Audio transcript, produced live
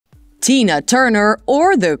Tina Turner,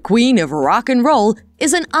 or the Queen of Rock and Roll,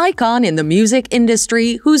 is an icon in the music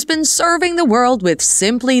industry who's been serving the world with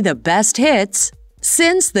simply the best hits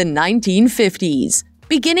since the 1950s,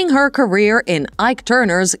 beginning her career in Ike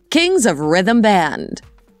Turner's Kings of Rhythm Band.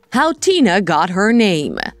 How Tina got her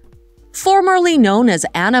name. Formerly known as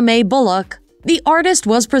Anna Mae Bullock, the artist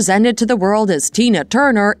was presented to the world as Tina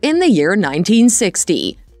Turner in the year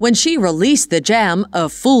 1960, when she released the jam A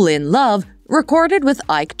Fool in Love, recorded with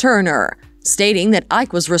Ike Turner, stating that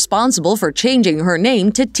Ike was responsible for changing her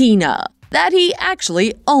name to Tina, that he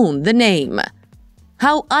actually owned the name.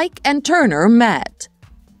 How Ike and Turner met.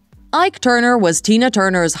 Ike Turner was Tina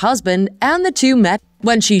Turner's husband, and the two met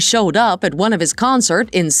when she showed up at one of his concerts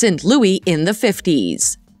in St. Louis in the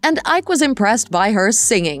 50s. And Ike was impressed by her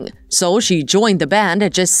singing, so she joined the band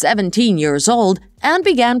at just 17 years old and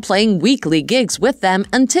began playing weekly gigs with them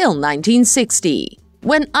until 1960.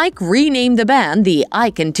 When Ike renamed the band the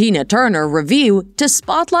Ike and Tina Turner Revue to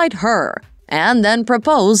spotlight her, and then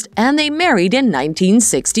proposed, and they married in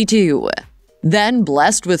 1962. Then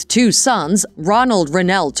blessed with two sons, Ronald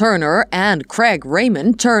Rennell Turner and Craig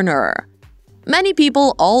Raymond Turner. Many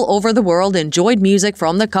people all over the world enjoyed music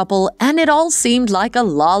from the couple, and it all seemed like a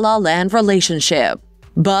la-la land relationship.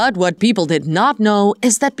 But what people did not know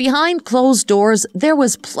is that behind closed doors there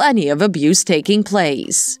was plenty of abuse taking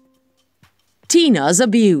place. Tina's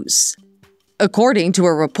abuse. According to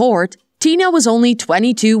a report, Tina was only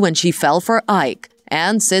 22 when she fell for Ike,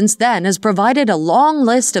 and since then has provided a long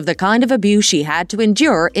list of the kind of abuse she had to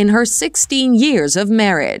endure in her 16 years of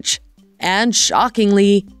marriage. And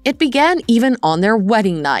shockingly, it began even on their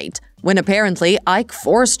wedding night, when apparently Ike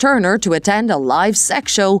forced Turner to attend a live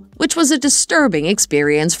sex show, which was a disturbing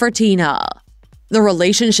experience for Tina. The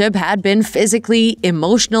relationship had been physically,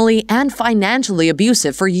 emotionally, and financially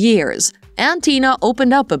abusive for years, and Tina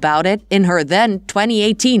opened up about it in her then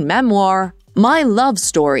 2018 memoir, My Love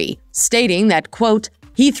Story, stating that, quote,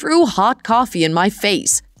 "He threw hot coffee in my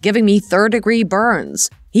face, giving me third-degree burns.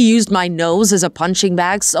 He used my nose as a punching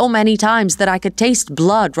bag so many times that I could taste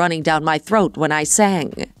blood running down my throat when I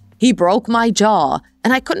sang. He broke my jaw,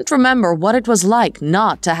 and I couldn't remember what it was like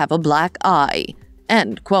not to have a black eye."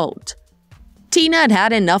 End quote. Tina had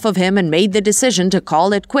had enough of him and made the decision to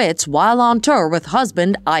call it quits while on tour with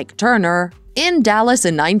husband Ike Turner in Dallas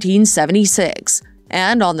in 1976,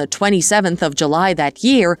 and on the 27th of July that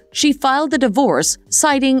year, she filed a divorce,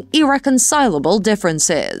 citing irreconcilable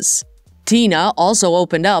differences. Tina also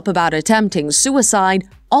opened up about attempting suicide,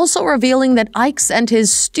 also revealing that Ike sent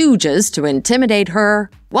his stooges to intimidate her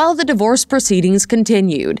while the divorce proceedings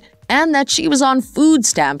continued, and that she was on food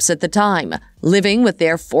stamps at the time, living with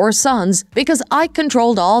their 4 sons because Ike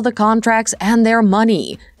controlled all the contracts and their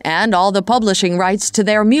money, and all the publishing rights to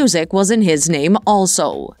their music was in his name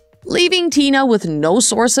also, leaving Tina with no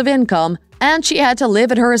source of income, and she had to live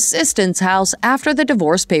at her assistant's house after the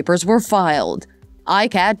divorce papers were filed.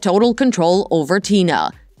 Ike had total control over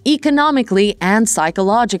Tina, economically and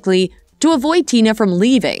psychologically, to avoid Tina from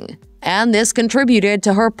leaving, and this contributed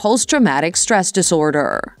to her post-traumatic stress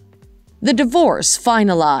disorder. The divorce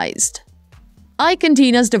finalized. Ike and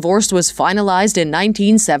Tina's divorce was finalized in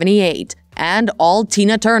 1978, and all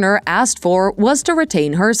Tina Turner asked for was to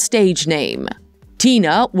retain her stage name,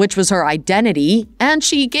 Tina, which was her identity, and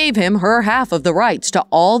she gave him her half of the rights to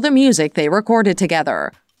all the music they recorded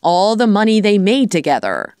together, all the money they made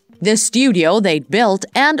together, the studio they'd built,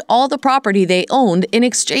 and all the property they owned in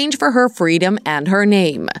exchange for her freedom and her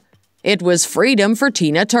name. It was freedom for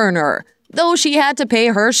Tina Turner, though she had to pay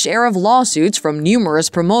her share of lawsuits from numerous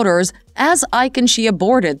promoters as Ike and she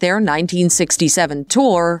aborted their 1967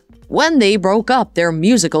 tour when they broke up their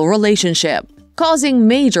musical relationship, causing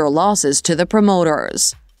major losses to the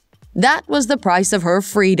promoters. That was the price of her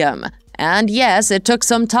freedom, and yes, it took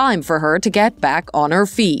some time for her to get back on her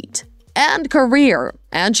feet. And career,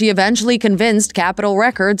 and she eventually convinced Capitol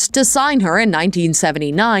Records to sign her in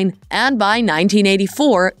 1979, and by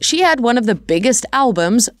 1984, she had one of the biggest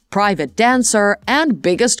albums, Private Dancer, and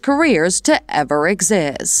biggest careers to ever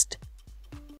exist.